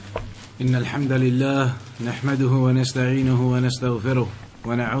إن الحمد لله نحمده ونستعينه ونستغفره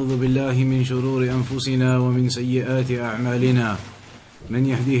ونعوذ بالله من شرور أنفسنا ومن سيئات أعمالنا من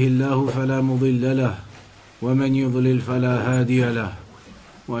يهده الله فلا مضل له ومن يضلل فلا هادي له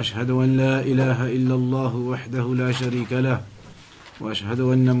وأشهد أن لا إله إلا الله وحده لا شريك له وأشهد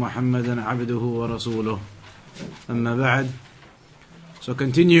أن محمدا عبده ورسوله أما بعد. So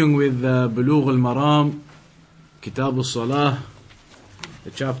continuing with Bulugh al-Maram, Kitab al-Salah, the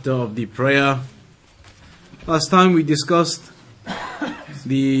chapter of the prayer. Last time we discussed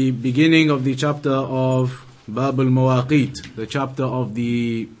the beginning of the chapter of Bab al-Mawaqit, the chapter of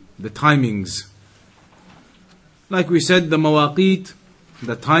the timings. Like we said, the Mawaqit,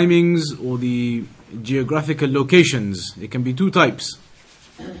 the timings or the geographical locations, it can be two types.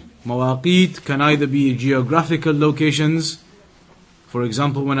 Mawaqit can either be geographical locations. For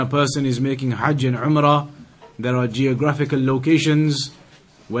example, when a person is making Hajj and Umrah, there are geographical locations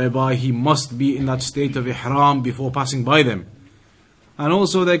whereby he must be in that state of Ihram before passing by them. And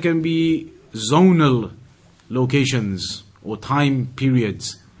also there can be zonal locations or time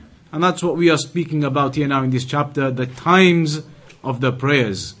periods. And that's what we are speaking about here now in this chapter, the times of the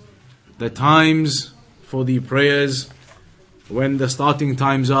prayers. The times for the prayers, when the starting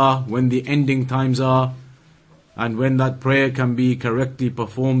times are, when the ending times are, and when that prayer can be correctly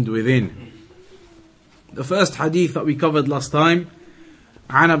performed within. The first hadith that we covered last time,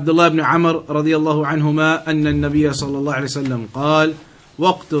 عن عبد الله بن عمر رضي الله عنهما أن النبي صلى الله عليه وسلم قال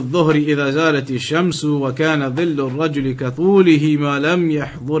وقت الظهر إذا زالت الشمس وكان ظل الرجل كطوله ما لم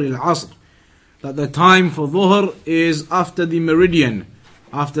يحضر العصر. That the time for dhuhr is after the meridian,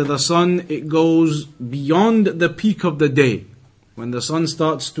 after the sun, it goes beyond the peak of the day, when the sun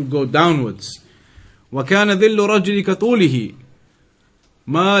starts to go downwards. وكان ظل الرجل كطوله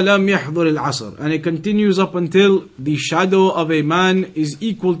ما لم يحضر العصر, and it continues up until the shadow of a man is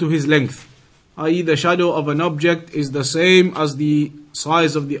equal to his length, i.e. the shadow of an object is the same as the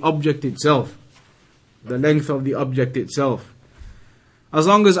size of the object itself, the length of the object itself. As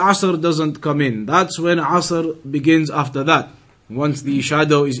long as Asr doesn't come in, that's when Asr begins after that. Once the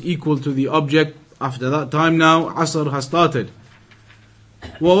shadow is equal to the object, after that time now, Asr has started.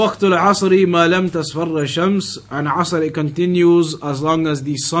 وَوَقْتُ الْعَصْرِ مَا لَمْ تَصْفَرَّ الشَّمْسِ, and Asr it continues as long as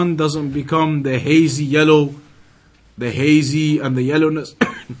the sun doesn't become the hazy yellow, the hazy and the yellowness,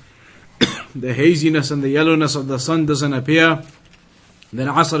 the haziness and the yellowness of the sun doesn't appear, then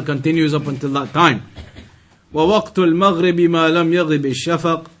Asr continues up until that time. وَوَقْتُ الْمَغْرِبِ مَا لَمْ يَغِبِ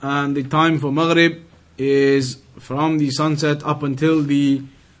الشَّفَقِ, and the time for Maghrib is from the sunset up until the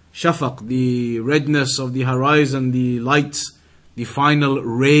shafaq, the redness of the horizon, the lights, the final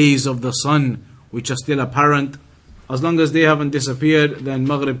rays of the sun which are still apparent. As long as they haven't disappeared, then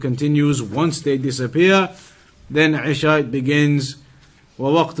Maghrib continues. Once they disappear, then Isha it begins.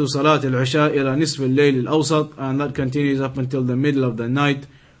 وَوَقْتُ صَلَاةِ الْعِشَاءِ إِلَى نِصْفِ اللَّيْلِ الْأَوْسَطِ, and that continues up until the middle of the night.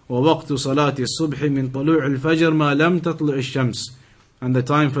 وَوَقْتُ صَلَاةِ الصُّبْحِ مِنْ طَلُوعِ الْفَجْرِ مَا لَمْ تَطْلُعِ الشَّمْسِ, and the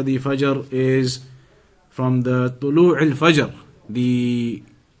time for the Fajr is from the طُلُوعِ الْفَجْر,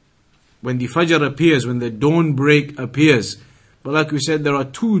 when the Fajr appears, when the dawn break appears. But like we said, there are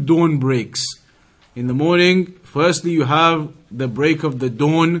two dawn breaks. In the morning, firstly you have the break of the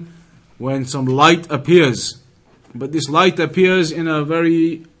dawn when some light appears. But this light appears in a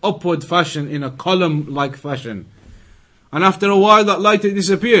very upward fashion, in a column-like fashion. And after a while that light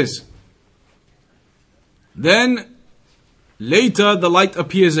disappears. Then later the light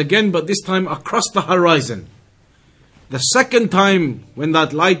appears again, but this time across the horizon. The second time when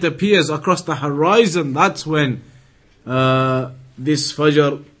that light appears across the horizon, that's when this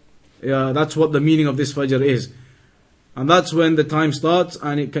Fajr, that's what the meaning of this Fajr is. And that's when the time starts,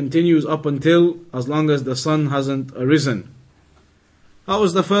 and it continues up until as long as the sun hasn't arisen. That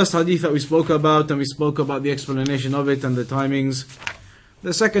was the first hadith that we spoke about, and we spoke about the explanation of it and the timings.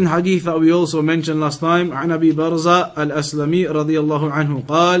 The second hadith that we also mentioned last time, عن أبي برزة الأسلمي رضي الله عنه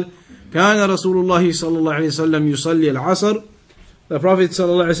قال كان رسول الله صلى الله عليه وسلم يصلي العصر. The Prophet صلى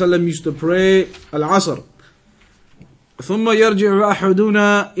الله عليه وسلم used to pray al-Asr. ثم يرجع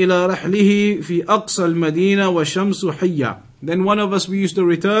أحدنا إلى رحله في أقصى المدينة والشمس حية. Then one of us, we used to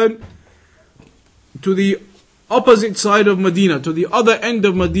return to the opposite side of Medina, to the other end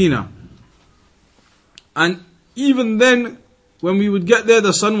of Medina. And even then, when we would get there,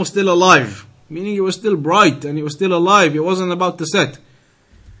 the sun was still alive, meaning it was still bright and it was still alive, it wasn't about to set.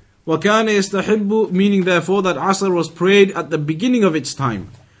 وَكَانَ يَسْتَحِبُّ, meaning therefore that Asr was prayed at the beginning of its time.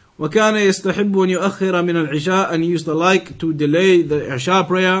 وَكَانَ يَسْتَحِبُّ أَنْ يُؤَخِّرَ مِنَ الْعِشَاءِ, and he used to like to delay the Isha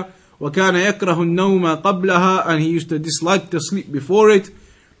prayer. وَكَانَ يَكْرَهُ النَّوْمَ قَبْلَهَا, and he used to dislike to sleep before it.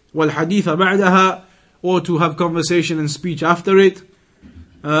 وَالْحَدِيثَ بَعْدَهَا, or to have conversation and speech after it.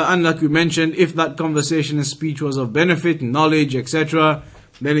 And like we mentioned, if that conversation and speech was of benefit, knowledge, etc.,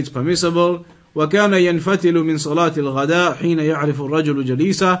 then it's permissible. وَكَانَ يَنْفَتِلُ مِنْ صَلَاةِ الْغَدَاءِ حِينَ يَعْرِفُ الرَّجُلُ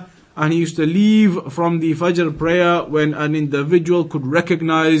جَلِيسَهُ. And he used to leave from the Fajr prayer when an individual could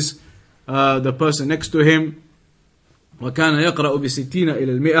recognize the person next to him. وَكَانَ يَقْرَأُ بِسِتِّينَ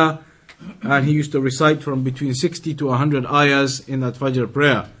إِلَى الْمِئَةِ. And he used to recite from between 60 to 100 ayahs in that Fajr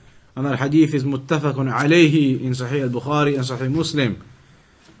prayer. And that hadith is متفق عليه in Sahih al-Bukhari and Sahih Muslim.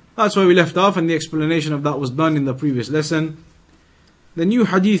 That's why we left off, and the explanation of that was done in the previous lesson. The new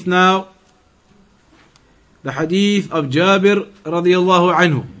hadith now, the hadith of Jabir radiyallahu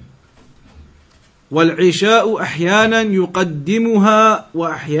anhu. وَالْعِشَاءُ أَحْيَانًا يُقَدِّمُهَا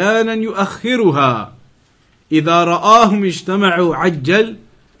وَأَحْيَانًا يُؤَخِّرُهَا إِذَا رَآهُمْ اجْتَمَعُوا عَجَّلْ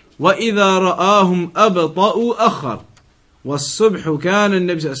وَإِذَا رَآهُمْ أَبْطَأُوا أَخَّرْ وَالصُّبْحُ كَانَ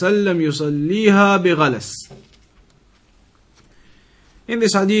النَّبِيُّ صلى الله عليه وسلم يُصَلِّيهَا بِغَلَسٍ. In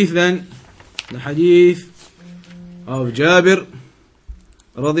this hadith then, the hadith of Jabir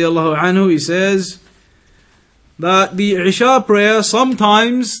radiyallahu anhu, he says that the Isha prayer,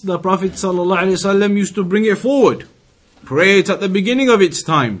 sometimes the Prophet sallallahu alaihi wasallam used to bring it forward, pray it at the beginning of its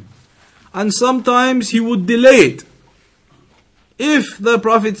time, and sometimes he would delay it. If the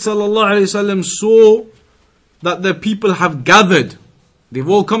Prophet sallallahu alaihi wasallam saw that the people have gathered, they've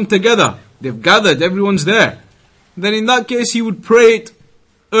all come together, they've gathered, everyone's there, then in that case he would pray it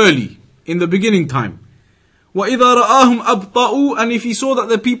early, in the beginning time. وَإِذَا رَآهُمْ أَبْطَأُوا. And if he saw that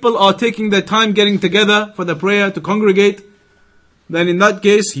the people are taking their time getting together for the prayer to congregate, then in that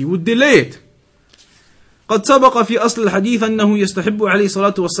case he would delay it. قد سبق في أصل الحديث أنه يستحب عليه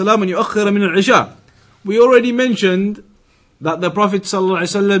الصلاة والسلام أن يؤخر من العشاء. We already mentioned that the Prophet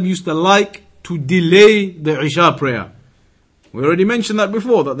ﷺ used to like to delay the Isha prayer. We already mentioned that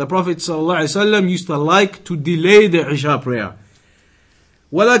before, that the Prophet ﷺ used to like to delay the Isha prayer.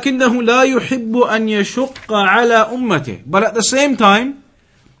 وَلَكِنَّهُ لَا يُحِبُّ أَنْ يَشُقَّ عَلَى أُمَّتِهِ. But at the same time,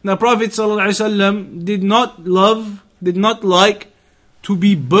 the Prophet ﷺ did not like to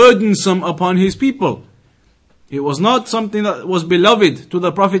be burdensome upon his people. It was not something that was beloved to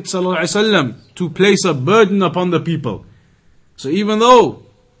the Prophet ﷺ to place a burden upon the people. So even though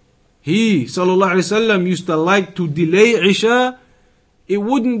he ﷺ used to like to delay Isha, it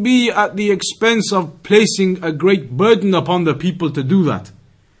wouldn't be at the expense of placing a great burden upon the people to do that.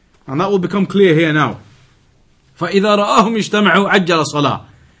 And that will become clear here now. فَإِذَا رَآهُمْ اجْتَمَعُوا عَجَّلَ صَلَاةً.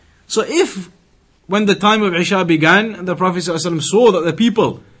 So if, when the time of Isha began, the Prophet ﷺ saw that the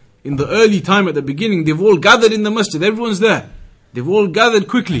people, in the early time at the beginning, they've all gathered in the masjid, everyone's there, they've all gathered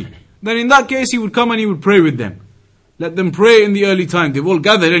quickly, then in that case he would come and he would pray with them. Let them pray in the early time, they've all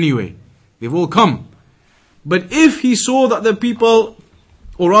gathered anyway, they've all come. But if he saw that the people,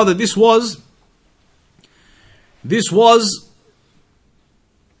 or rather this was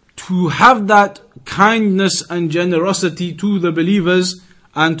to have that kindness and generosity to the believers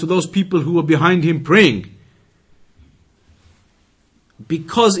and to those people who were behind him praying.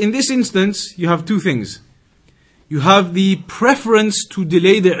 Because in this instance, you have two things. You have the preference to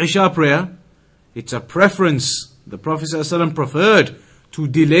delay the Isha prayer. It's a preference. The Prophet ﷺ preferred to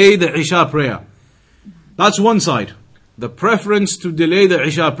delay the Isha prayer. That's one side. The preference to delay the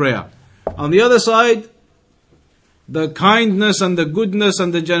Isha prayer. On the other side, the kindness and the goodness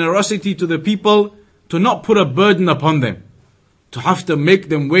and the generosity to the people, to not put a burden upon them, to have to make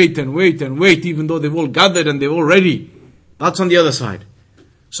them wait and wait and wait even though they've all gathered and they're all ready. That's on the other side.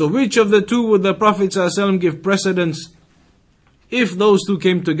 So which of the two would the Prophet ﷺ give precedence? If those two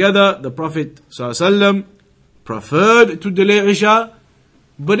came together, the Prophet ﷺ preferred to delay Isha.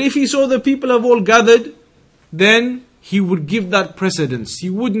 But if he saw the people have all gathered, then he would give that precedence. He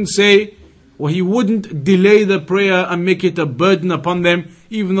wouldn't say, or he wouldn't delay the prayer and make it a burden upon them,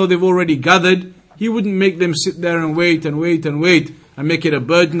 even though they've already gathered. He wouldn't make them sit there and wait and wait and wait and make it a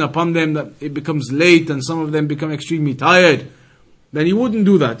burden upon them that it becomes late and some of them become extremely tired. Then he wouldn't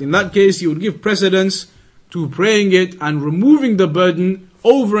do that. In that case, he would give precedence to praying it and removing the burden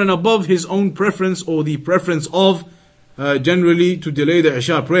over and above his own preference, or the preference of generally to delay the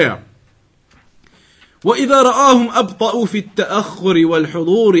Isha prayer. وَإِذَا رَآهُمْ أَبْطَأُوا فِي التَّأَخُّرِ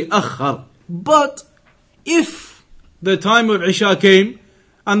وَالْحُضُورِ أَخَّرُ. But if the time of Isha came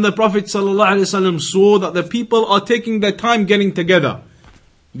and the Prophet ﷺ saw that the people are taking their time getting together,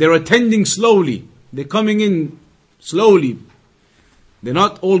 they're attending slowly, they're coming in slowly, they're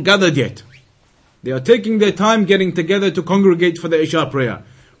not all gathered yet, they are taking their time getting together to congregate for the Isha prayer,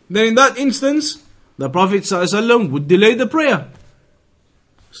 then in that instance the Prophet ﷺ would delay the prayer.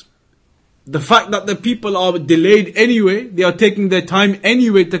 The fact that the people are delayed anyway, they are taking their time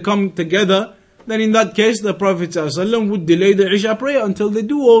anyway to come together, then in that case the Prophet ﷺ would delay the Isha prayer until they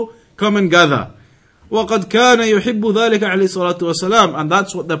do all come and gather. وَقَدْ كَانَ يُحِبُّ ذَلِكَ عَلَيْهِ الصَّلَاةُ وَالسَّلَامُ, and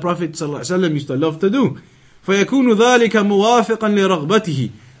that's what the Prophet ﷺ used to love to do. فَيَكُونُ ذَلِكَ مُوَافِقًا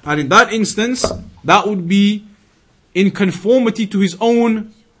لِرَغْبَتِهِ, and in that instance, that would be in conformity to his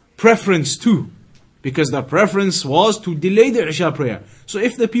own preference too. Because the preference was to delay the Isha prayer. So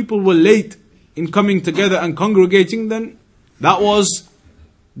if the people were late in coming together and congregating, then that was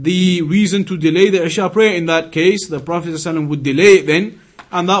the reason to delay the Isha prayer. In that case, the Prophet ﷺ would delay it then,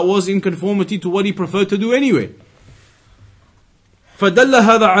 and that was in conformity to what he preferred to do anyway. فدل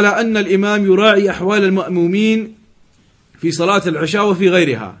هذا على أن الإمام يراعي أحوال المأمومين في صلاة العشاء وفي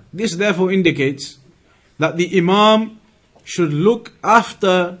غيرها. This therefore indicates that the Imam should look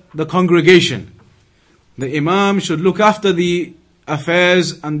after the congregation. The Imam should look after the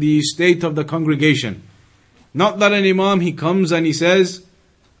affairs and the state of the congregation. Not that an Imam, he comes and he says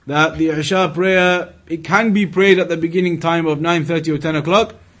that the Isha prayer, it can be prayed at the beginning time of 9:30 or 10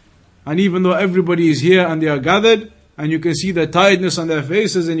 o'clock, and even though everybody is here and they are gathered, and you can see the tiredness on their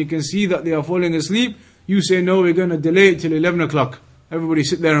faces and you can see that they are falling asleep, you say, no, we're going to delay it till 11 o'clock. Everybody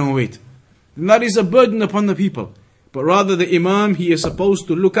sit there and wait. And that is a burden upon the people. But rather the Imam, he is supposed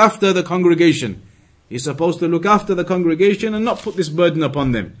to look after the congregation. He's supposed to look after the congregation and not put this burden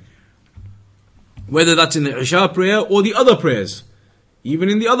upon them. Whether that's in the Isha prayer or the other prayers. Even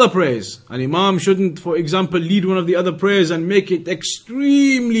in the other prayers. An Imam shouldn't, for example, lead one of the other prayers and make it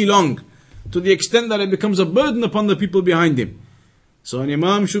extremely long, to the extent that it becomes a burden upon the people behind him. So an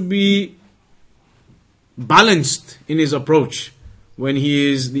Imam should be balanced in his approach when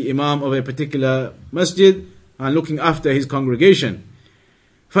he is the Imam of a particular masjid and looking after his congregation.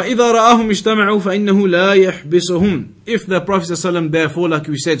 فَإِذَا رَآهُمْ اجْتَمَعُوا فَإِنَّهُ لَا يَحْبِسُهُمْ. If the Prophet ﷺ therefore, like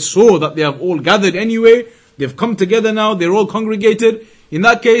we said, saw that they have all gathered anyway, they've come together now, they're all congregated, in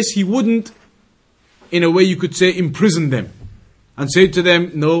that case he wouldn't, in a way you could say, imprison them and say to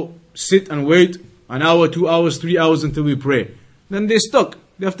them, no, sit and wait an hour, 2 hours, 3 hours until we pray. Then they're stuck.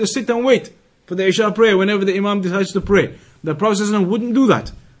 They have to sit and wait for the Isha prayer whenever the Imam decides to pray. The Prophet ﷺ wouldn't do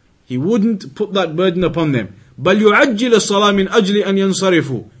that. He wouldn't put that burden upon them. بَلْ يُعَجِّلَ الصَّلَاةِ مِنْ أَجْلِ أَنْ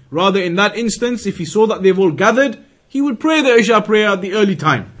يَنْصَرِفُوا. Rather, in that instance, if he saw that they've all gathered, he would pray the Isha prayer at the early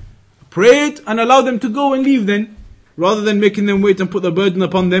time. Pray it and allow them to go and leave then, rather than making them wait and put the burden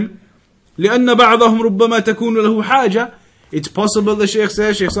upon them. لأن بعضهم ربما تكون له حاجة. It's possible, the Shaykh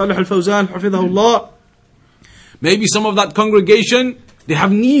says, Shaykh Salih Al-Fawzan, Hafidhahullah, maybe some of that congregation, they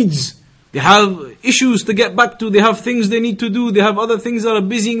have needs, they have issues to get back to, they have things they need to do, they have other things that are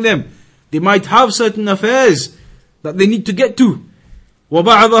busying them. They might have certain affairs that they need to get to.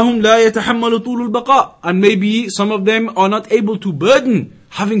 وَبَعْضَهُمْ لَا يَتَحَمَّلُ طُولُ الْبَقَاءِ. And maybe some of them are not able to burden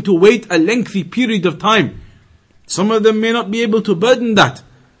having to wait a lengthy period of time. Some of them may not be able to burden that.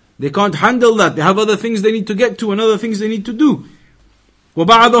 They can't handle that. They have other things they need to get to and other things they need to do.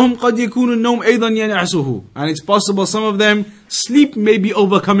 وَبَعْضَهُمْ قَدْ يَكُونُ النَّوْمْ أَيْضًا يَنْعَسُهُ. And it's possible some of them, sleep may be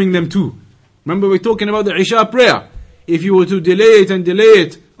overcoming them too. Remember we're talking about the Isha prayer. If you were to delay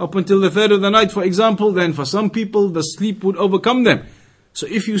it up until the third of the night, for example, then for some people the sleep would overcome them. So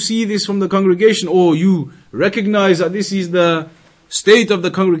if you see this from the congregation, or you recognize that this is the state of the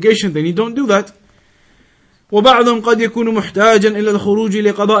congregation, then you don't do that. وَبَعْضُهُمْ قَدْ يَكُونُ مُحْتَاجًا إِلَى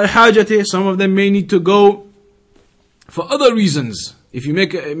الْخُرُوجِ لِقَضَاءِ حَاجَتِهِ. Some of them may need to go for other reasons. If you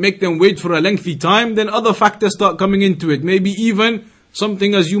make them wait for a lengthy time, then other factors start coming into it. Maybe even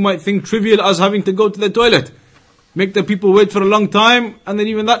something as you might think trivial as having to go to the toilet. Make the people wait for a long time, and then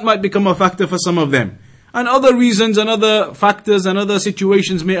even that might become a factor for some of them. And other reasons and other factors and other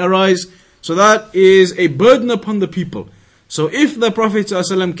situations may arise. So that is a burden upon the people. So if the Prophet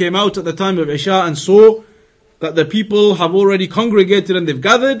ﷺ came out at the time of Isha and saw that the people have already congregated and they've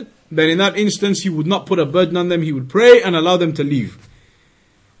gathered, then in that instance he would not put a burden on them, he would pray and allow them to leave.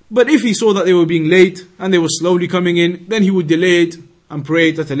 But if he saw that they were being late and they were slowly coming in, then he would delay it and pray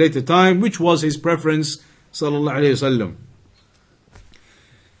it at a later time, which was his preference, sallallahu alayhi wasallam.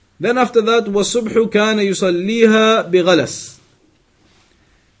 Then after that, وَالصُّبْحُ كَانَ يُصَلِّيهَا بِغَلَسٍ.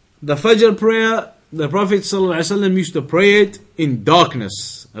 The Fajr prayer, the Prophet ﷺ used to pray it in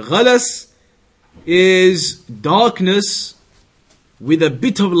darkness. Ghalas is darkness with a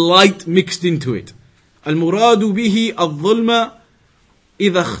bit of light mixed into it. الْمُرَادُ بِهِ الظُّلْمَ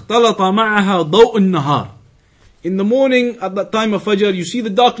إِذَا اخْتَلَطَ مَعَهَا ضَوْءُ النَّهَارِ. In the morning, at that time of Fajr, you see the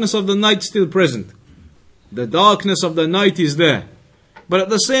darkness of the night still present. The darkness of the night is there. But at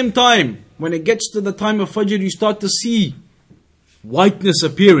the same time, when it gets to the time of Fajr, you start to see whiteness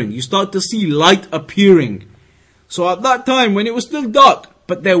appearing. You start to see light appearing. So at that time, when it was still dark,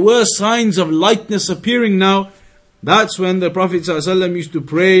 but there were signs of lightness appearing now, that's when the Prophet ﷺ used to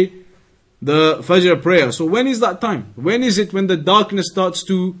pray the Fajr prayer. So when is that time? When is it when the darkness starts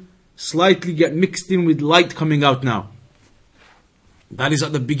to slightly get mixed in with light coming out now? That is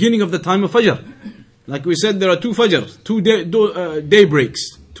at the beginning of the time of Fajr. Like we said, there are two Fajr, two day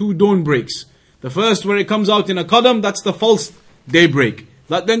breaks, two dawn breaks. The first where it comes out in a qadam, that's the false daybreak.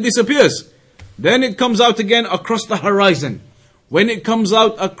 That then disappears. Then it comes out again across the horizon. When it comes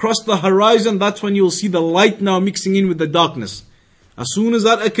out across the horizon, that's when you'll see the light now mixing in with the darkness. As soon as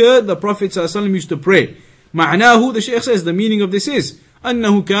that occurred, the Prophet ﷺ used to pray. معناه, the Shaykh says, the meaning of this is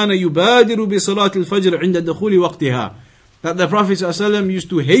أنه كان يبادر بصلاة الفجر عند دخول وقتها. That the Prophet ﷺ used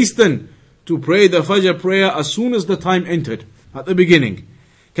to hasten to pray the Fajr prayer as soon as the time entered, at the beginning.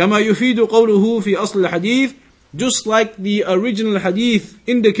 كما يفيد قوله في أصل الحديث, just like the original hadith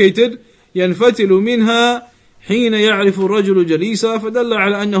indicated, ينفتل منها حين يعرف الرجل جليسا فدل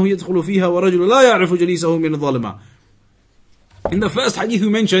على أنه يدخل فيها ورجل لا يعرف جليسه من الظلمة. In the first hadith we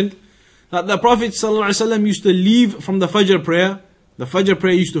mentioned that the Prophet ﷺ used to leave from the Fajr prayer. The Fajr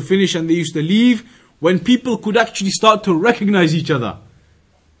prayer used to finish and they used to leave when people could actually start to recognize each other.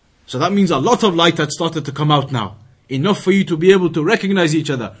 So that means a lot of light had started to come out now. Enough for you to be able to recognize each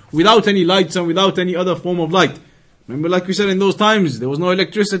other without any lights and without any other form of light. Remember, like we said, in those times there was no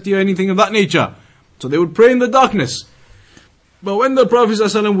electricity or anything of that nature. So they would pray in the darkness. But when the Prophet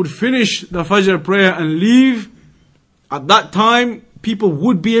ﷺ would finish the Fajr prayer and leave, at that time people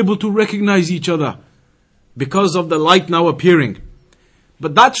would be able to recognize each other because of the light now appearing.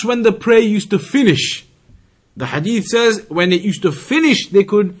 But that's when the prayer used to finish. The hadith says when it used to finish they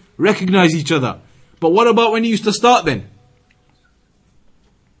could recognize each other. But what about when it used to start then?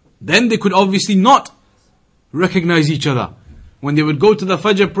 Then they could obviously not recognize each other. When they would go to the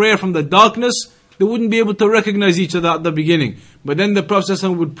Fajr prayer from the darkness, they wouldn't be able to recognize each other at the beginning. But then the Prophet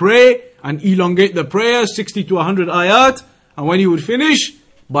ﷺ would pray and elongate the prayer, 60 to 100 ayat. And when he would finish,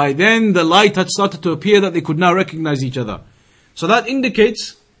 by then the light had started to appear that they could now recognize each other. So that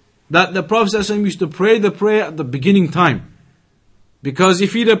indicates that the Prophet ﷺ used to pray the prayer at the beginning time. Because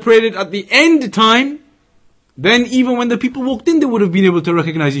if he'd have prayed it at the end time, then even when the people walked in, they would have been able to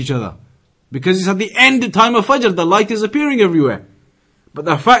recognize each other. Because it's at the end time of Fajr, the light is appearing everywhere. But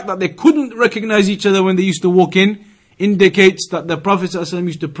the fact that they couldn't recognize each other when they used to walk in indicates that the Prophet ﷺ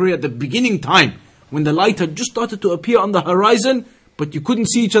used to pray at the beginning time, when the light had just started to appear on the horizon, but you couldn't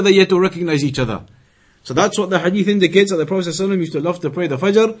see each other yet or recognize each other. So that's what the hadith indicates, that the Prophet ﷺ used to love to pray the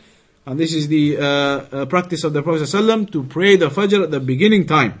Fajr. And this is the practice of the Prophet ﷺ, to pray the Fajr at the beginning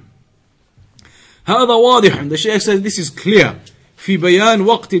time. هذا واضح, and the Shaykh says this is clear. في بيان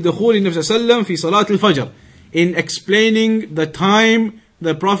وقت دخول النبي صلى الله عليه وسلم في صلاة الفجر, in explaining the time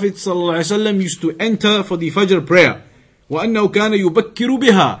the Prophet ﷺ used to enter for the Fajr prayer. وأنه كان يبكر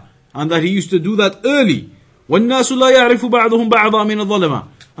بها, and that he used to do that early. والناس لا يعرف بعضهم بعضا من الظلمة,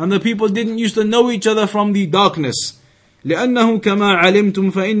 and the people didn't used to know each other from the darkness. لأنه كما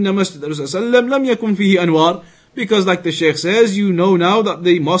علمتم فإن مسجد الرسول صلى الله عليه وسلم لم يكن فيه أنوار, because like the Shaykh says, you know now that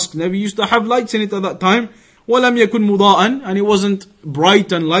the mosque never used to have lights in it at that time. ولم يكن مضاءً, and it wasn't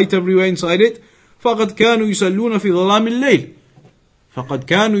bright and light everywhere inside it. فقد كانوا يصلون في ظلام الليل. فقد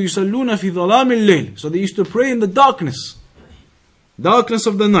كانوا يصلون في ظلام الليل. So they used to pray in the darkness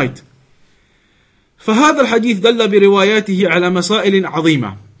of the night. فهذا الحديث دل برواياته على مسائل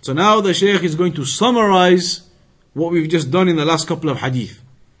عظيمة. So now the Shaykh is going to summarize what we've just done in the last couple of hadith.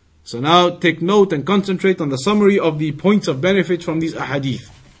 So now take note and concentrate on the summary of the points of benefit from these ahadith.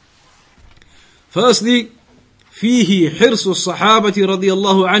 Firstly, فيه حرص الصحابة رضي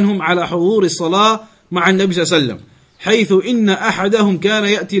الله عنهم على حضور الصلاة مع النبي صلى الله عليه وسلم، حيث إن أحدهم كان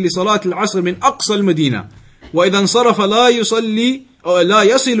يأتي لصلاة العصر من أقصى المدينة، وإذا انصرف لا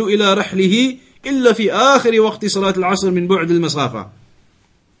يصل إلى رحله إلا في آخر وقت صلاة العصر من بعد المسافة.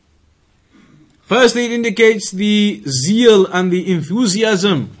 Firstly, it indicates the zeal and the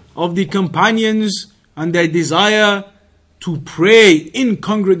enthusiasm of the companions and their desire to pray in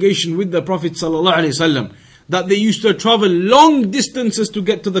congregation with the Prophet ﷺ, that they used to travel long distances to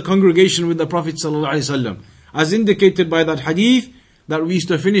get to the congregation with the Prophet ﷺ, as indicated by that hadith, that we used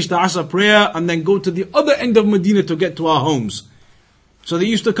to finish the Asr prayer and then go to the other end of Medina to get to our homes. So they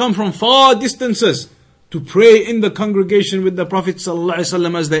used to come from far distances to pray in the congregation with the Prophet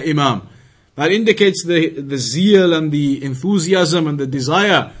ﷺ as their Imam. That indicates the zeal and the enthusiasm and the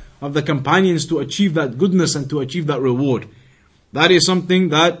desire of the companions to achieve that goodness and to achieve that reward. That is something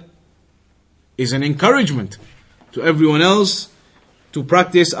that is an encouragement to everyone else to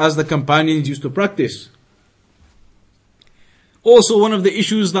practice as the companions used to practice. Also, one of the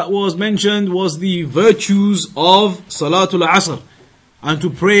issues that was mentioned was the virtues of Salatul Asr, and to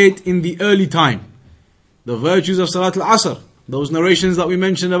pray it in the early time. The virtues of Salatul Asr. Those narrations that we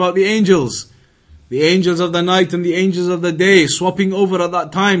mentioned about the angels of the night and the angels of the day swapping over at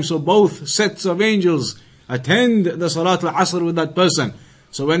that time, so both sets of angels attend the Salat al-Asr with that person.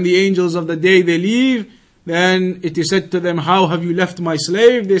 So when the angels of the day they leave, then it is said to them, how have you left my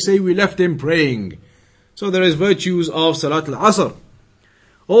slave? They say, we left him praying. So there is virtues of Salat al-Asr.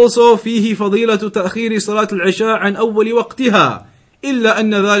 Also, فيه فضيلة تأخير صلاة العشاء عن أول وقتها إلا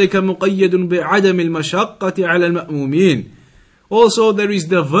أن ذلك مقيد بعدم المشقة على المأمومين. Also, there is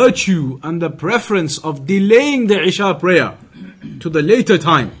the virtue and the preference of delaying the Isha prayer to the later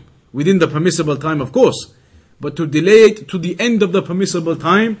time, within the permissible time of course, but to delay it to the end of the permissible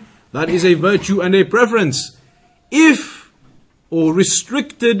time, that is a virtue and a preference. If, or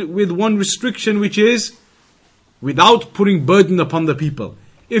restricted with one restriction, which is without putting burden upon the people.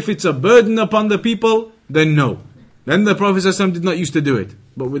 If it's a burden upon the people, then no. Then the Prophet ﷺ did not used to do it.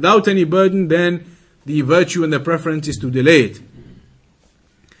 But without any burden, then the virtue and the preference is to delay it.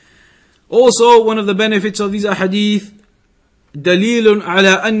 Also, one of the benefits of these ahadith, دليل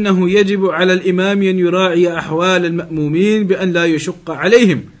على أنه يجب على الإمام أن يراعي أحوال المأمومين بأن لا يشق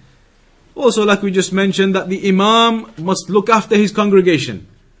عليهم. Also, like we just mentioned, that the Imam must look after his congregation.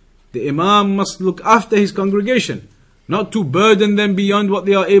 The Imam must look after his congregation, not to burden them beyond what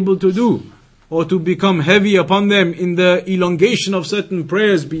they are able to do, or to become heavy upon them in the elongation of certain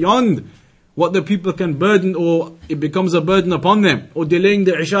prayers beyond what the people can burden, or it becomes a burden upon them, or delaying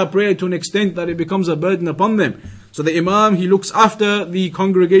the Isha prayer to an extent that it becomes a burden upon them. So the Imam, he looks after the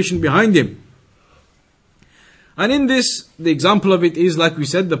congregation behind him. And in this, the example of it is, like we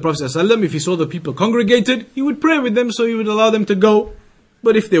said, the Prophet ﷺ, if he saw the people congregated, he would pray with them, so he would allow them to go.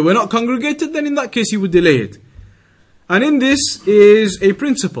 But if they were not congregated, then in that case he would delay it. And in this is a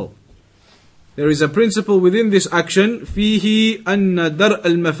principle. There is a principle within this action, فيه أن درء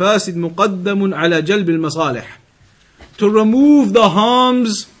المفاسد مقدم على جلب المصالح. To remove the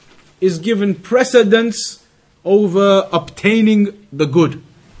harms is given precedence over obtaining the good.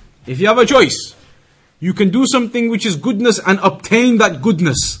 If you have a choice, you can do something which is goodness and obtain that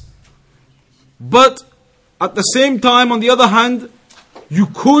goodness. But at the same time, on the other hand, you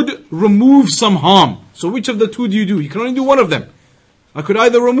could remove some harm. So which of the two do? You can only do one of them. I could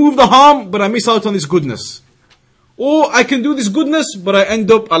either remove the harm, but I miss out on this goodness. Or I can do this goodness, but I end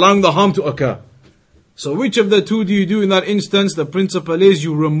up allowing the harm to occur. So which of the two do you do in that instance? The principle is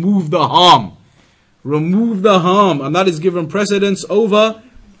you remove the harm. Remove the harm, and that is given precedence over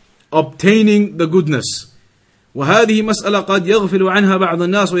obtaining the goodness. وهذه مسألة قد يغفل عنها بعض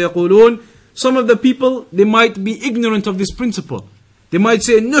الناس ويقولون, some of the people, they might be ignorant of this principle. They might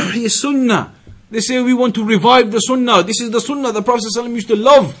say, نحيي السنة. They say, we want to revive the sunnah. This is the sunnah the Prophet ﷺ used to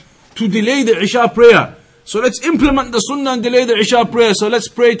love, to delay the Isha prayer. So let's implement the sunnah and delay the Isha prayer. So let's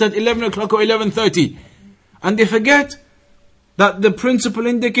pray it at 11 o'clock or 11:30. And they forget that the principle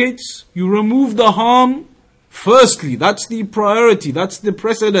indicates you remove the harm firstly. That's the priority, that's the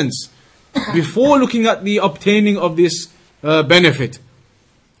precedence, before looking at the obtaining of this benefit.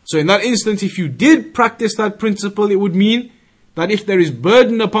 So in that instance, if you did practice that principle, it would mean that if there is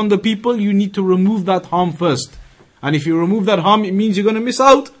burden upon the people, you need to remove that harm first. And if you remove that harm, it means you're going to miss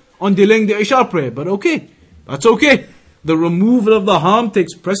out on delaying the Isha prayer. But okay, that's okay. The removal of the harm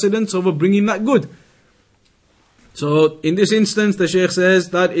takes precedence over bringing that good. So in this instance, the Shaykh says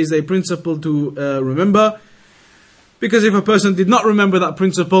that is a principle to remember. Because if a person did not remember that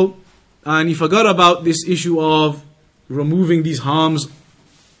principle, and he forgot about this issue of removing these harms,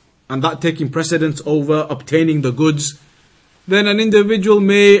 and that taking precedence over obtaining the goods, then an individual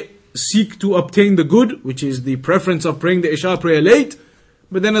may seek to obtain the good, which is the preference of praying the Isha prayer late,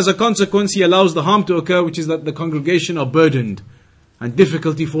 but then as a consequence he allows the harm to occur, which is that the congregation are burdened and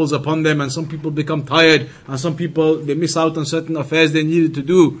difficulty falls upon them, and some people become tired, and some people, they miss out on certain affairs they needed to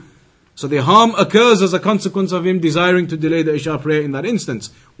do. So the harm occurs as a consequence of him desiring to delay the Isha prayer in that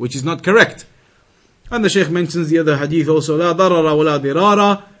instance, which is not correct. And the Shaykh mentions the other hadith also, لا ضرر ولا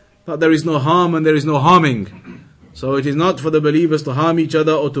ضرارا, that there is no harm and there is no harming. So it is not for the believers to harm each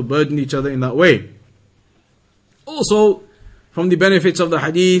other or to burden each other in that way. Also, from the benefits of the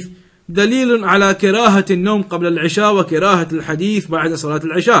hadith, دليل على كراهة النوم قبل العشاء وكراهة الحديث بعد صلاة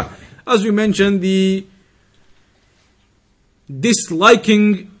العشاء. As we mentioned, the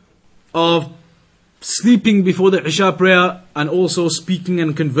disliking of sleeping before the Isha prayer and also speaking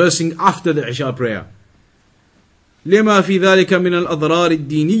and conversing after the Isha prayer. لما في ذلك من الأضرار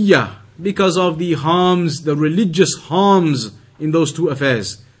الدينية, because of the harms, the religious harms in those two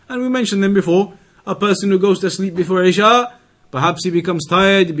affairs. And we mentioned them before. A person who goes to sleep before Isha, perhaps he becomes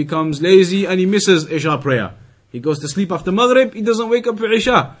tired, he becomes lazy, and he misses Isha prayer. He goes to sleep after Maghrib, he doesn't wake up for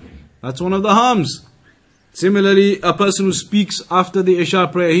Isha. That's one of the harms. Similarly, a person who speaks after the Isha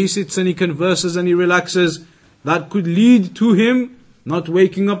prayer, he sits and he converses and he relaxes, that could lead to him not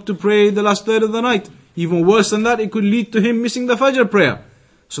waking up to pray the last third of the night. Even worse than that, it could lead to him missing the Fajr prayer.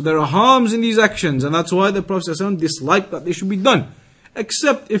 So there are harms in these actions, and that's why the Prophet ﷺ disliked that they should be done.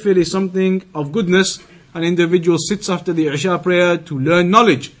 Except if it is something of goodness, an individual sits after the Isha prayer to learn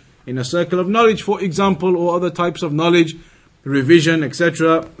knowledge, in a circle of knowledge, for example, or other types of knowledge, revision,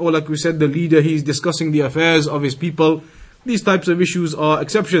 etc. Or like we said, the leader, he's discussing the affairs of his people. These types of issues are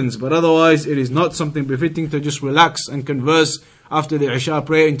exceptions, but otherwise it is not something befitting to just relax and converse after the Isha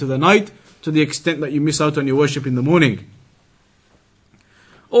prayer into the night, to the extent that you miss out on your worship in the morning.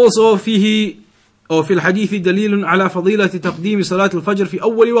 Also فيه أو في الحديث دليل على فضيلة تقديم صلاة الفجر في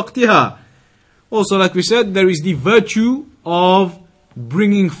أول وقتها. Also, like we said, there is the virtue of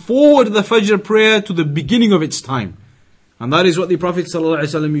bringing forward the Fajr prayer to the beginning of its time. And that is what the Prophet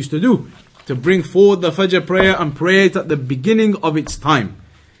ﷺ used to do, to bring forward the Fajr prayer and pray it at the beginning of its time.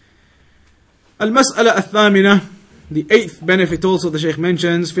 المسألة الثامنة, the eighth benefit also the Shaykh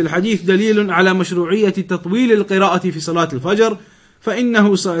mentions, في الحديث دليل على مشروعية تطويل القراءة في صلاة الفجر،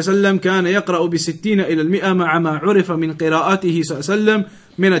 فإنه صلى الله عليه وسلم كان يقرأ ب60 إلى 100 مع ما عرف من قراءته صلى الله عليه وسلم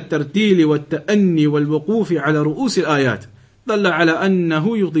من الترتيل والتأني والوقوف على رؤوس الآيات دل على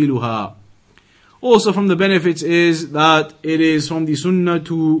أنه يطيلها. Also from the benefits is that it is from the sunnah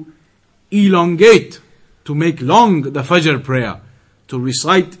to elongate, to make long the Fajr prayer, to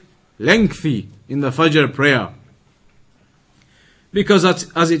recite lengthy in the Fajr prayer. Because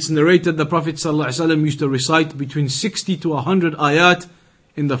as it's narrated, the Prophet ﷺ used to recite between 60 to 100 ayat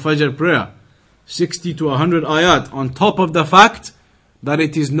in the Fajr prayer. 60 to 100 ayat, on top of the fact that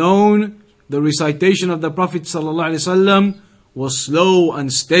it is known the recitation of the Prophet ﷺ was slow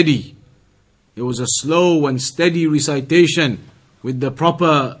and steady. It was a slow and steady recitation with the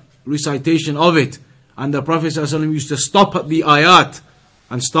proper recitation of it. And the Prophet ﷺ used to stop at the ayat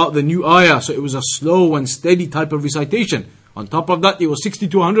and start the new ayah. So it was a slow and steady type of recitation. On top of that, it was 60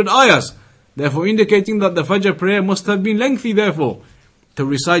 to 100 ayahs. Therefore indicating that the Fajr prayer must have been lengthy, therefore, to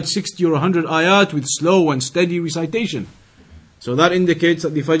recite 60 or 100 ayat with slow and steady recitation. So that indicates that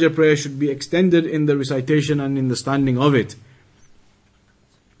the Fajr prayer should be extended in the recitation and in the standing of it.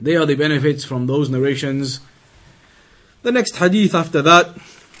 They are the benefits from those narrations. The next hadith after that,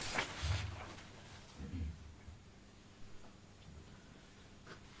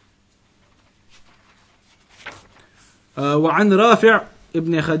 وعن رافع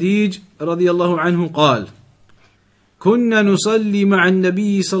ابن خديج رضي الله عنه قال كنا نصلي مع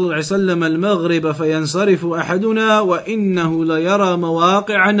النبي صلى الله عليه وسلم المغرب فينصرف أحدنا وإنه ليرى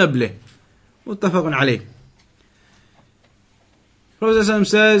مواقع نبله. متفق عليه. Prophet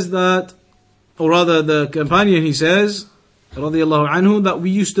says that, or rather the companion, he says رضي الله عنه, that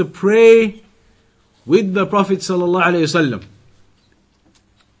we used to pray with the Prophet sallallahu alaihi wasallam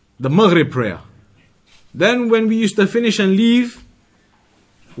the Maghrib prayer. Then when we used to finish and leave,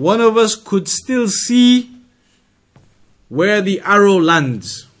 one of us could still see where the arrow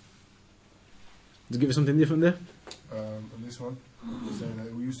lands. Let's give it something different there. On this one, saying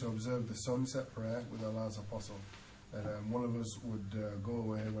that we used to observe the sunset prayer with Allah's apostle. And one of us would go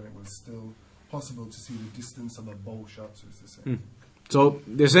away when it was still possible to see the distance of a bow shot, so to say. So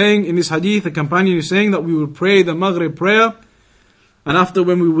they're saying in this hadith, the companion is saying that we would pray the Maghrib prayer, and after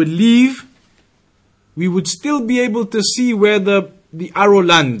when we would leave, we would still be able to see where the arrow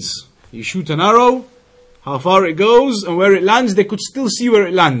lands. You shoot an arrow, how far it goes, and where it lands, they could still see where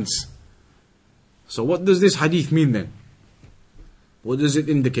it lands. So what does this hadith mean then? What does it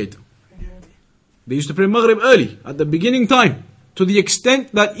indicate? They used to pray Maghrib early, at the beginning time, to the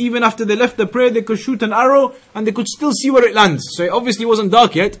extent that even after they left the prayer, they could shoot an arrow and they could still see where it lands. So it obviously wasn't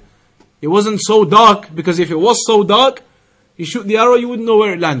dark yet. It wasn't so dark, because if it was so dark, you shoot the arrow, you wouldn't know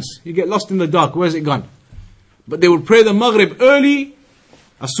where it lands. You get lost in the dark. Where's it gone? But they would pray the Maghrib early,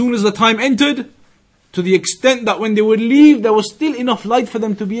 as soon as the time entered, to the extent that when they would leave, there was still enough light for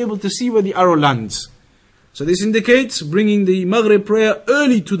them to be able to see where the arrow lands. So this indicates bringing the Maghrib prayer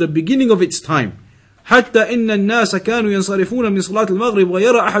early to the beginning of its time. حتى إن الناس كانوا ينصرفون من صلاة المغرب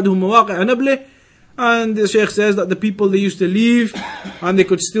ويرى أحدهم مواقع نبله. And the Shaykh says that the people, they used to leave and they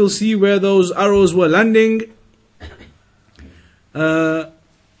could still see where those arrows were landing.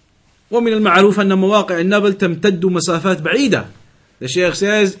 ومن المعروف أن مواقع النبل تمتد مسافات بعيدة. The Shaykh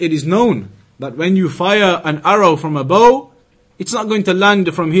says it is known that when you fire an arrow from a bow, it's not going to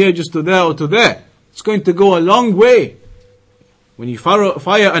land from here just to there or to there. It's going to go a long way. When you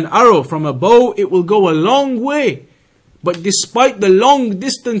fire an arrow from a bow, it will go a long way. But despite the long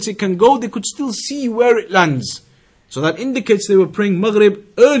distance it can go, they could still see where it lands. So that indicates they were praying Maghrib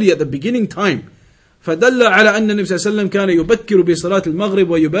early at the beginning time. فدل على أن النبي صلى الله عليه وسلم كان يبكر بصلاة المغرب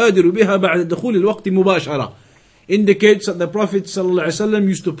ويبادر بها بعد دخول الوقت مباشرة. Indicates that the Prophet ﷺ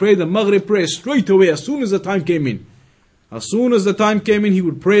used to pray the Maghrib prayer straight away as soon as the time came in. As soon as the time came in, he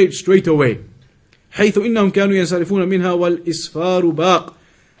would pray it straight away. حيث إنهم كانوا ينصرفون منها والإسفار باق.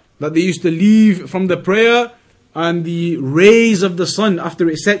 That they used to leave from the prayer and the rays of the sun after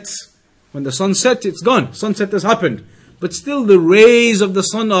it sets. When the sun sets, it's gone. Sunset has happened. But still the rays of the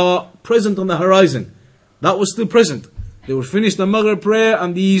sun are present on the horizon. That was still present. They would finish the Maghrib prayer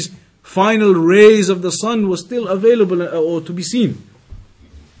and these final rays of the sun were still available or to be seen.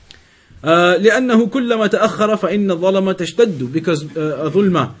 لأنه كلما تأخر فإن الظلمة تشتد because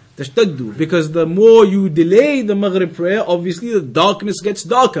ظلمة تشتد because the more you delay the Maghrib prayer, obviously the darkness gets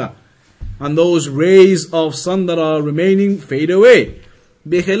darker and those rays of sun that are remaining fade away.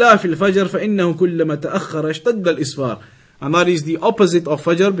 بخلاف الفجر فإنه كلما تأخر اشتد الإسفار. And that is the opposite of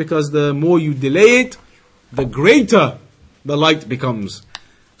Fajr, because the more you delay it, the greater the light becomes.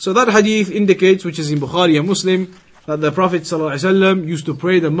 So that hadith indicates, which is in Bukhari and Muslim, that the Prophet ﷺ used to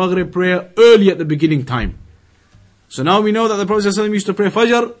pray the Maghrib prayer early at the beginning time. So now we know that the Prophet ﷺ used to pray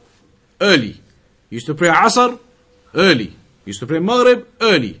Fajr early. He used to pray Asr early. He used to pray Maghrib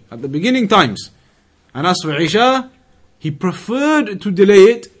early, at the beginning times. And as for Isha, he preferred to delay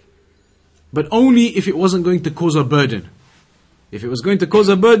it, but only if it wasn't going to cause a burden. If it was going to cause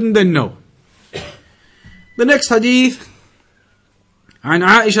a burden, then no. The next hadith, عن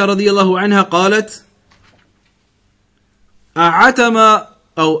عائشة رضي الله عنها قالت أعتم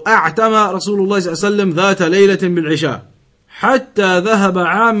رسول الله صلى الله عليه وسلم ذات ليلة بالعشاء حتى ذهب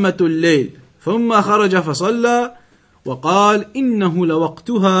عامة الليل ثم خرج فصلى وقال إنه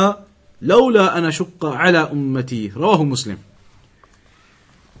لوقتها لولا أن أشق على أمتي. رواه مسلم.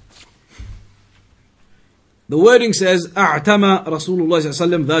 The wording says أعتم رسول الله صلى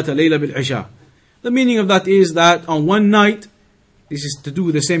الله عليه وسلم ذات ليلة بالعشاء. The meaning of that is that on one night, this is to do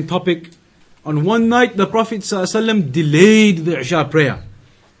with the same topic, on one night the Prophet ﷺ delayed the Isha prayer.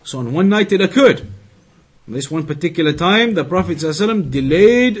 So on one night it occurred. On this one particular time, the Prophet ﷺ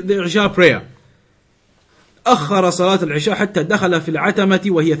delayed the Isha prayer. أخر صلاة العشاء حتى دخل في العتمة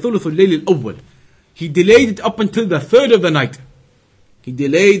وهي ثلث الليل الأول. He delayed it up until the third of the night. He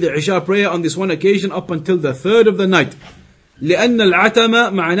delayed the Isha prayer on this one occasion up until the third of the night. لأن العتمة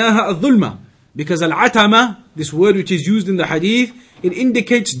معناها الظلمة. Because al-atama, this word which is used in the hadith, it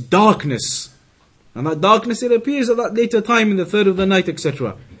indicates darkness. And that darkness, it appears at that later time in the third of the night,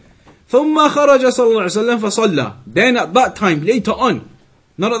 etc. ثم خرج صلى الله عليه وسلم فصلى. Then at that time, later on,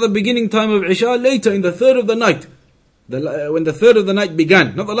 not at the beginning time of Isha, later in the third of the night, when the third of the night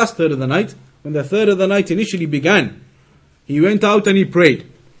began, not the last third of the night, when the third of the night initially began, he went out and he prayed.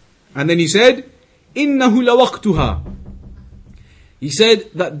 And then he said, إِنَّهُ لَوَقْتُهَا. He said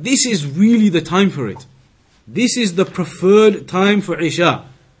that this is really the time for it. This is the preferred time for Isha.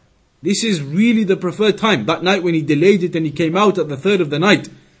 This is really the preferred time. That night when he delayed it and he came out at the third of the night,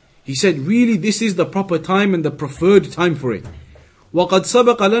 he said really this is the proper time and the preferred time for it. وقد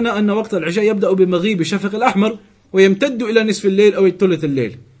سبق لنا أن وقت العشاء يبدأ بمغيب الشفق الأحمر ويمتد إلى نصف الليل أو ثلث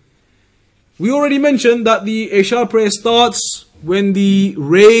الليل. We already mentioned that the Isha prayer starts when the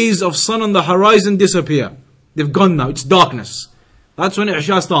rays of sun on the horizon disappear. They've gone now, it's darkness. That's when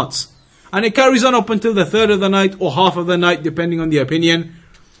Isha starts. And it carries on up until the third of the night or half of the night, depending on the opinion.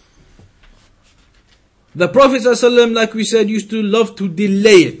 The Prophet ﷺ, like we said, used to love to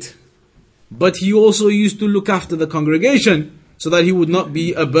delay it. But he also used to look after the congregation so that he would not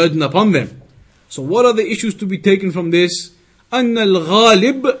be a burden upon them. So what are the issues to be taken from this? أن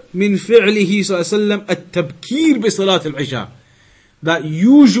الغالب من فعله صلى الله عليه وسلم التبكير بصلاة العشاء. That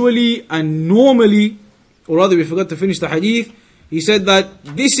usually and normally, or rather we forgot to finish the hadith, he said that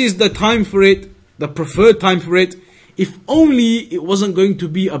this is the time for it, the preferred time for it, if only it wasn't going to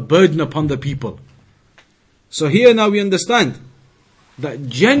be a burden upon the people. So here now we understand that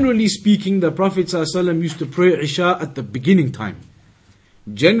generally speaking, the Prophet ﷺ used to pray Isha at the beginning time.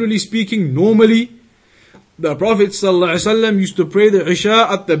 Generally speaking, normally, the Prophet ﷺ used to pray the Isha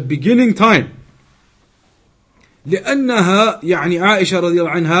at the beginning time. لأنها يعني عائشة رضي الله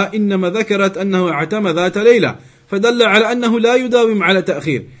عنها إنما ذكرت أنه اعتم ذات ليلة فدل على أنه لا يداوم على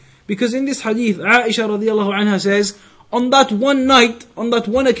تأخير. Because in this hadith, Aisha radiallahu anha says, on that one night, on that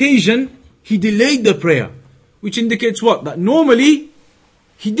one occasion, he delayed the prayer. Which indicates what? That normally,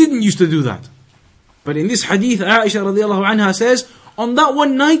 he didn't used to do that. But in this hadith, Aisha radiallahu anha says, on that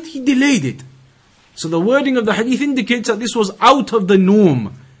one night, he delayed it. So the wording of the hadith indicates that this was out of the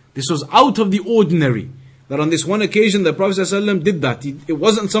norm. This was out of the ordinary. That on this one occasion, the Prophet ﷺ did that. It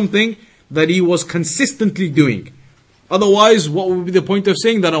wasn't something that he was consistently doing. Otherwise, what would be the point of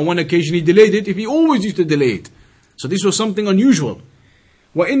saying that on one occasion he delayed it if he always used to delay it? So this was something unusual.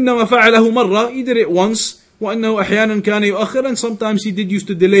 وَإِنَّمَا فَعَلَهُ مَرَّةً, he did it once. وَأَنَّهُ أَحْيَانًا كَانَ يُؤَخِّرًا, and sometimes he did used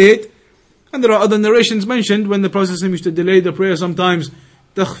to delay it. And there are other narrations mentioned when the Prophet used to delay the prayer sometimes.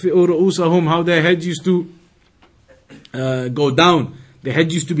 تَخْفِئُ رُؤُوسَهُم, how their heads used to go down. Their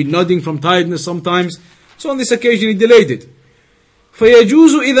heads used to be nodding from tiredness sometimes. So on this occasion he delayed it.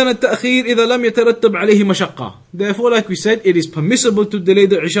 فَيَجُوزُ إِذَنَ التَّأْخِيرِ إِذَا لَمْ يَتَرَتَّبْ عَلَيْهِ مَشَقَّةً. Therefore, like we said, it is permissible to delay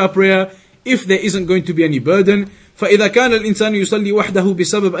the Isha prayer if there isn't going to be any burden. فإذا كان الإنسان يصلي وحده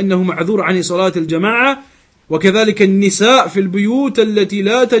بسبب أنه معذور عن صلاة الجماعة وكذلك النساء في البيوت التي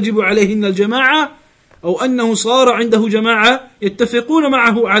لا تجب عليهن الجماعة أو أنه صار عنده جماعة يتفقون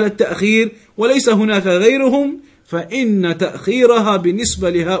معه على التأخير وليس هناك غيرهم فإن تأخيرها بالنسبة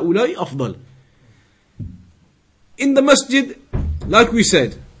لهؤلاء أفضل. In the masjid, like we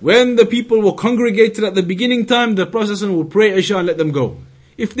said, when the people were congregated at the beginning time, the Prophet would pray Isha and let them go.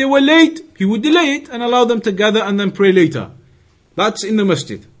 If they were late, he would delay it and allow them to gather and then pray later. That's in the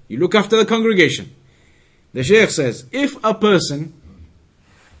masjid. You look after the congregation. The Shaykh says, if a person,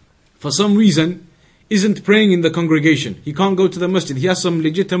 for some reason, isn't praying in the congregation, he can't go to the masjid, he has some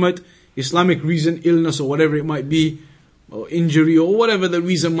legitimate Islamic reason, illness or whatever it might be, or injury or whatever the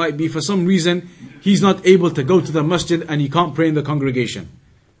reason might be, for some reason, he's not able to go to the masjid and he can't pray in the congregation.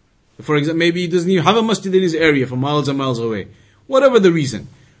 For example, maybe he doesn't even have a masjid in his area for miles and miles away. Whatever the reason.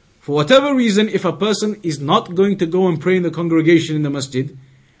 For whatever reason, if a person is not going to go and pray in the congregation in the masjid,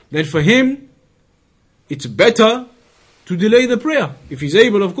 then for him, it's better to delay the prayer. If he's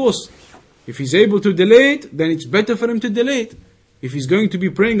able, of course. If he's able to delay it, then it's better for him to delay it. If he's going to be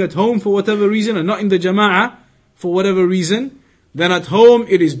praying at home for whatever reason and not in the jama'ah for whatever reason, then at home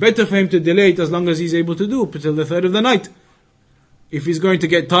it is better for him to delay it as long as he's able to do it until the third of the night. If he's going to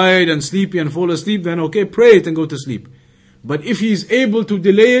get tired and sleepy and fall asleep, then okay, pray it and go to sleep. But if he is able to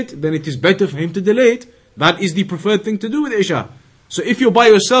delay it, then it is better for him to delay it. That is the preferred thing to do with Isha. So if you're by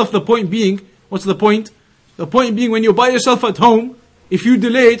yourself, the point being, what's the point? The point being, when you're by yourself at home, if you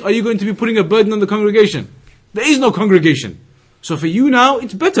delay it, are you going to be putting a burden on the congregation? There is no congregation. So for you now,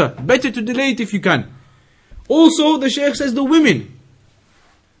 it's better to delay it if you can. Also, the Shaykh says the women.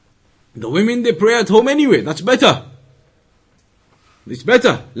 The women, they pray at home anyway. That's better. It's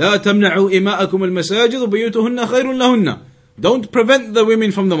better. لا تمنعوا إماءكم المساجد وبيوتهن خير لهن. Don't prevent the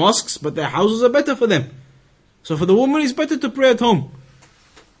women from the mosques, but their houses are better for them. So for the woman, it's better to pray at home.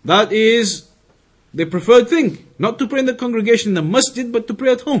 That is the preferred thing. Not to pray in the congregation in the masjid, but to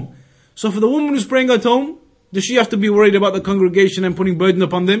pray at home. So for the woman who's praying at home, does she have to be worried about the congregation and putting burden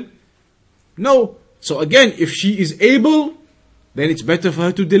upon them? No. So again, if she is able, then it's better for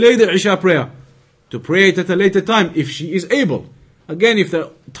her to delay the Isha prayer. To pray it at a later time, if she is able. Again, if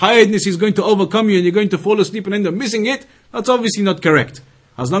the tiredness is going to overcome you and you're going to fall asleep and end up missing it, that's obviously not correct.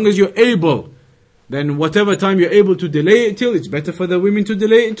 As long as you're able, then whatever time you're able to delay it till, it's better for the women to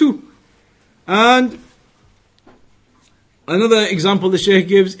delay it too. And another example the Shaykh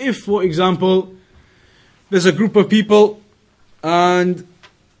gives, if for example, there's a group of people and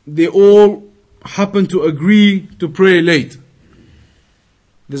they all happen to agree to pray late.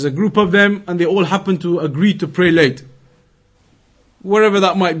 There's a group of them and they all happen to agree to pray late. Wherever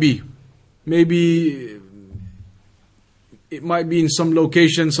that might be. Maybe it might be in some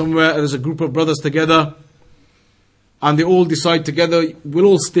location somewhere, there's a group of brothers together and they all decide together, we'll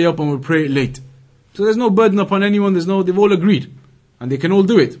all stay up and we'll pray late. So there's no burden upon anyone, they've all agreed. And they can all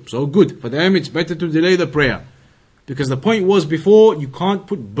do it. So good. For them it's better to delay the prayer. Because the point was before, you can't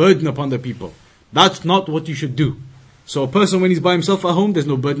put burden upon the people. That's not what you should do. So a person when he's by himself at home, there's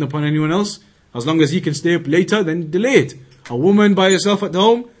no burden upon anyone else. As long as he can stay up later, then delay it. A woman by herself at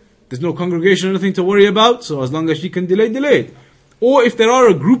home, there's no congregation or nothing to worry about, so as long as she can delay it. Or if there are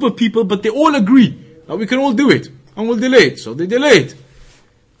a group of people, but they all agree that we can all do it, and we'll delay it, so they delay it.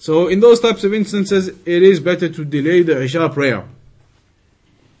 So in those types of instances, it is better to delay the Isha prayer.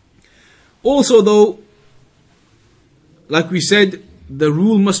 Also though, like we said, the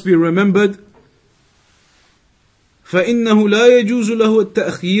rule must be remembered. فإنه لا يجوز له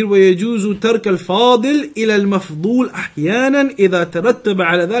التأخير ويجوز ترك الفاضل إلى المفضول أحيانا إذا ترتب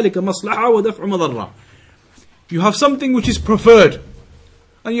على ذلك مصلحة ودفع مضرة. You have something which is preferred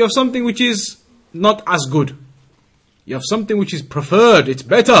and you have something which is not as good. You have something which is preferred, it's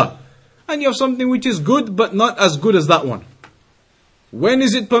better, and you have something which is good but not as good as that one. When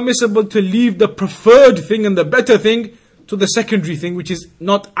is it permissible to leave the preferred thing and the better thing to the secondary thing which is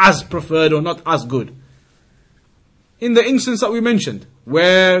not as preferred or not as good? In the instance that we mentioned,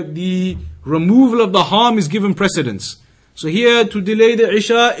 where the removal of the harm is given precedence. So here to delay the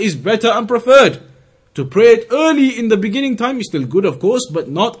Isha is better and preferred. To pray it early in the beginning time is still good, of course, but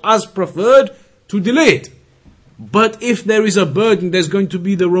not as preferred to delay it. But if there is a burden, there's going to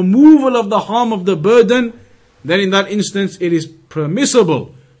be the removal of the harm of the burden, then in that instance it is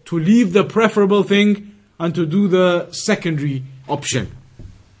permissible to leave the preferable thing and to do the secondary option.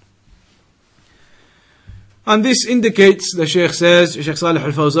 And this indicates, the Shaykh says, Shaykh Salih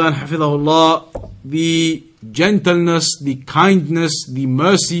al-Fawzan, Hafidhahullah, the gentleness, the kindness, the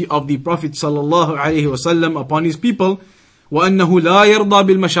mercy of the Prophet sallallahu alaihi wasallam upon his people, وَأَنَّهُ لَا يَرْضَى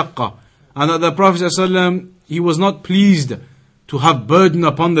بِالْمَشَقَّةِ, and that the Prophet sallallahu alaihi wasallam, he was not pleased to have burden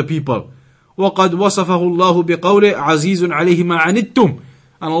upon the people. وَقَدْ وَصَفَهُ اللَّهُ بِقَوْلِهِ عَزِيزٌ عَلَيْهِ مَا عَنِتُّمْ,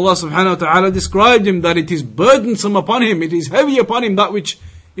 and Allah subhanahu wa ta'ala described him that it is burdensome upon him, it is heavy upon him, that which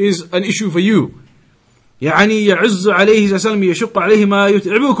is an issue for you. يعني يعز عليه وسلم يشق عليه ما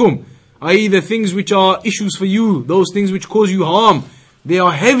يتعبكم, i.e. the things which are issues for you, those things which cause you harm, they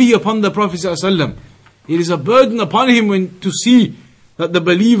are heavy upon the Prophet ﷺ. It is a burden upon him to see that the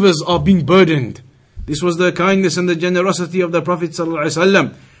believers are being burdened. This was the kindness and the generosity of the Prophet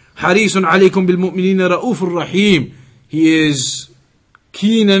ﷺ. حريص عليكم بالمؤمنين رؤوف الرحيم. He is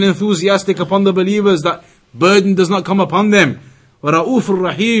keen and enthusiastic upon the believers that burden does not come upon them. وَرَؤُوفُ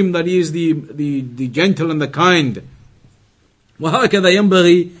الرَّحِيمُ, that he is the gentle and the kind. وهكذا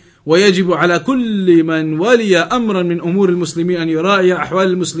ينبغي ويجب على كل من ولي أمرا من أمور المسلمين أن يراعي أحوال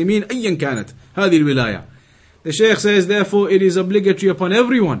المسلمين أيا كانت هذه الولاية. The Shaykh says, therefore it is obligatory upon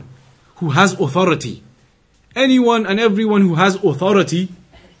everyone who has authority. Anyone and everyone who has authority,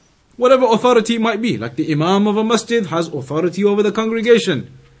 whatever authority it might be, like the Imam of a masjid has authority over the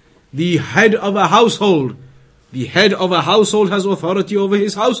congregation. The head of a household, the head of a household has authority over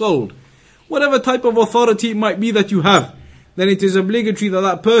his household. Whatever type of authority it might be that you have, then it is obligatory that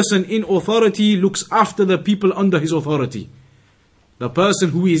that person in authority looks after the people under his authority. The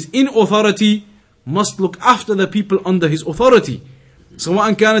person who is in authority must look after the people under his authority.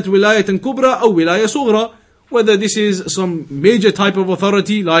 سواء كانت ولاية كبرى أو ولاية صغرى, whether this is some major type of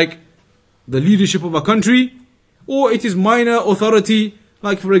authority like the leadership of a country, or it is minor authority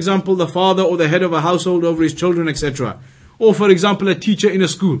like, for example, the father or the head of a household over his children, etc. Or, for example, a teacher in a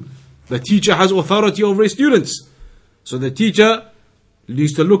school. The teacher has authority over his students. So the teacher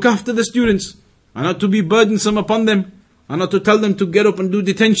needs to look after the students and not to be burdensome upon them, and not to tell them to get up and do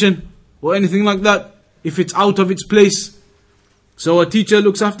detention or anything like that if it's out of its place. So a teacher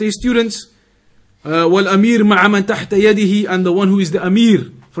looks after his students. وَالْأَمِيرُ مَعَ مَنْ تَحْتَ يَدِهِ, and the one who is the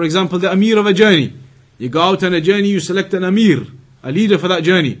Amir. For example, the Amir of a journey. You go out on a journey, you select an Amir, a leader for that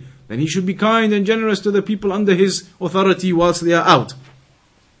journey. Then he should be kind and generous to the people under his authority whilst they are out.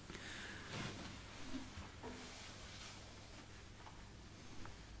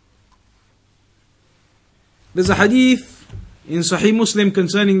 There's a hadith in Sahih Muslim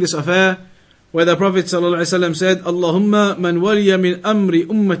concerning this affair, where the Prophet ﷺ said, Allahumma man waliya min amri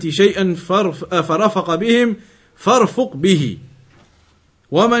ummati shay'an farafaqa bihim farfuq bihi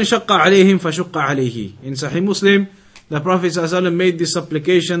wa man shaqqa alayhim fashaqqa alayhi. In Sahih Muslim, the Prophet ﷺ made this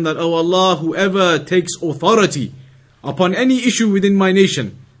supplication that, O Allah, whoever takes authority upon any issue within my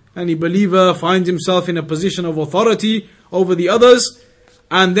nation, any believer finds himself in a position of authority over the others,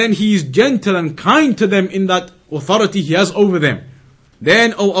 and then he is gentle and kind to them in that authority he has over them,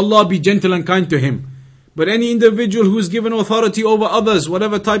 then, O Allah, be gentle and kind to him. But any individual who is given authority over others,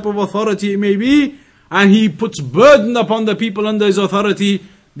 whatever type of authority it may be, and he puts burden upon the people under his authority,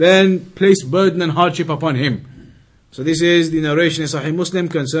 then place burden and hardship upon him. So this is the narration in Sahih Muslim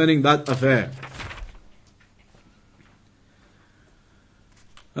concerning that affair.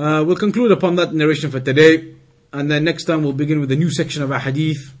 We'll conclude upon that narration for today, and then next time we'll begin with a new section of a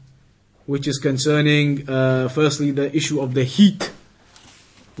hadith, which is concerning firstly the issue of the heat.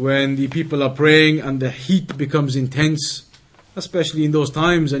 When the people are praying and the heat becomes intense, especially in those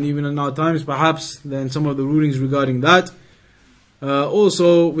times and even in our times perhaps, then some of the rulings regarding that.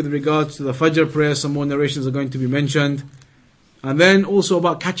 Also with regards to the Fajr prayer, some more narrations are going to be mentioned. And then also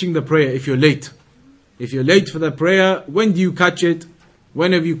about catching the prayer if you're late. If you're late for the prayer, when do you catch it?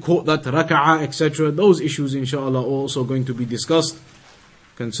 When have you caught that raka'ah, etc. Those issues inshallah are also going to be discussed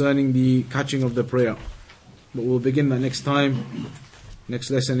concerning the catching of the prayer. But we'll begin that next time. Next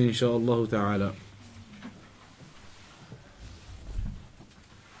lesson inshallah ta'ala.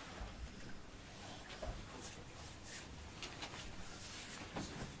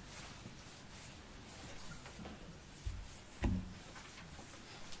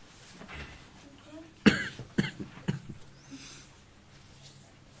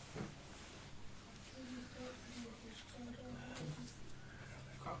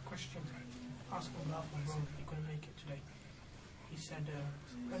 said,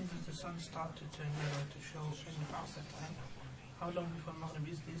 when does the sun start to turn yellow to show in the Asr time? How long before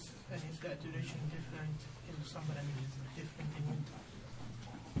Maghrib is this? And is that duration different in the summer and different in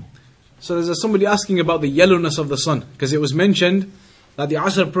winter? So there's somebody asking about the yellowness of the sun, because it was mentioned that the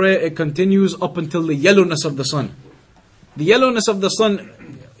Asr prayer, it continues up until the yellowness of the sun. The yellowness of the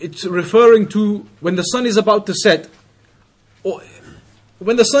sun, it's referring to when the sun is about to set, or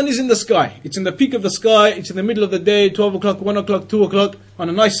when the sun is in the sky. It's in the peak of the sky, it's in the middle of the day, 12 o'clock, 1 o'clock, 2 o'clock, on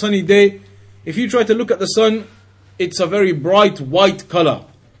a nice sunny day. If you try to look at the sun, it's a very bright white color.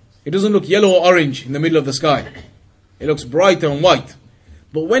 It doesn't look yellow or orange in the middle of the sky. It looks bright and white.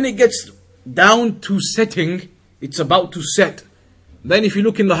 But when it gets down to setting, it's about to set. Then if you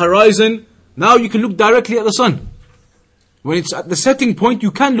look in the horizon, now you can look directly at the sun. When it's at the setting point,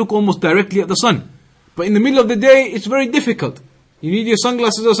 you can look almost directly at the sun. But in the middle of the day, it's very difficult. You need your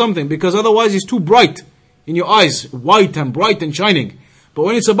sunglasses or something, because otherwise it's too bright in your eyes, white and bright and shining. But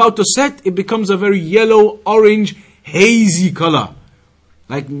when it's about to set, it becomes a very yellow, orange, hazy color,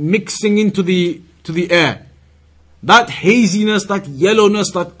 like mixing into the air. That haziness, that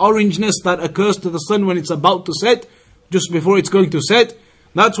yellowness, that orangeness that occurs to the sun when it's about to set, just before it's going to set,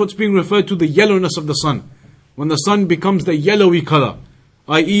 that's what's being referred to the yellowness of the sun. When the sun becomes the yellowy color,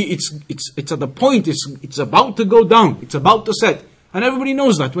 i.e. it's at the point, it's about to go down, it's about to set. And everybody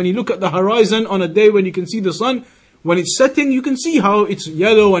knows that. When you look at the horizon on a day when you can see the sun, when it's setting, you can see how it's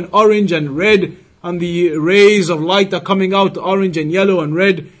yellow and orange and red, and the rays of light are coming out orange and yellow and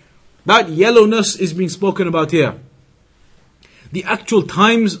red. That yellowness is being spoken about here. The actual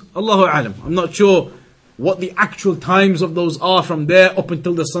times, Allahu A'lam, I'm not sure what the actual times of those are from there up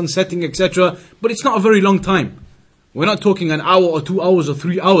until the sun setting, etc. But it's not a very long time. We're not talking an hour or 2 hours or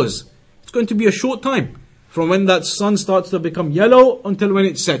 3 hours. It's going to be a short time from when that sun starts to become yellow until when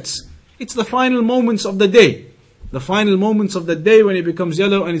it sets. It's the final moments of the day. The final moments of the day when it becomes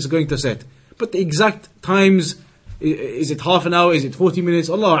yellow and it's going to set. But the exact times, is it half an hour, is it 40 minutes,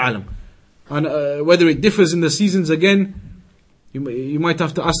 Allahu A'lam. And whether it differs in the seasons again, you might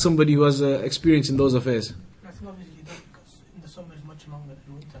have to ask somebody who has experience in those affairs. I think obviously you don't, because in the summer is much longer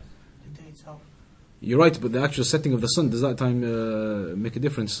than winter, the day itself. You're right, but the actual setting of the sun, does that time make a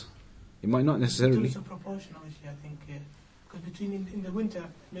difference? It might not necessarily. It's a proportion, obviously, I think. Because between in the winter,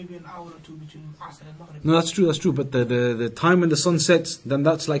 maybe an hour or two between Asr and Maghrib. No, that's true. But the time when the sun sets, then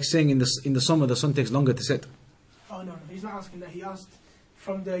that's like saying in the summer the sun takes longer to set. Oh no, he's not asking that. He asked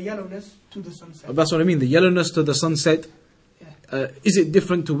from the yellowness to the sunset. That's what I mean. The yellowness to the sunset. Is it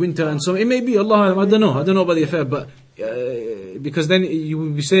different to winter and summer? It may be. Allah, I don't know about the affair, but because then you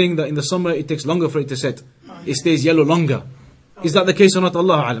will be saying that in the summer it takes longer for it to set. It stays yellow longer. Is that the case or not?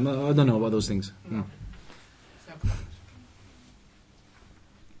 Allah Alam. I don't know about those things. No.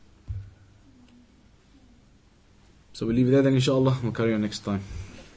 So we'll leave it there then, inshallah. We'll carry on next time.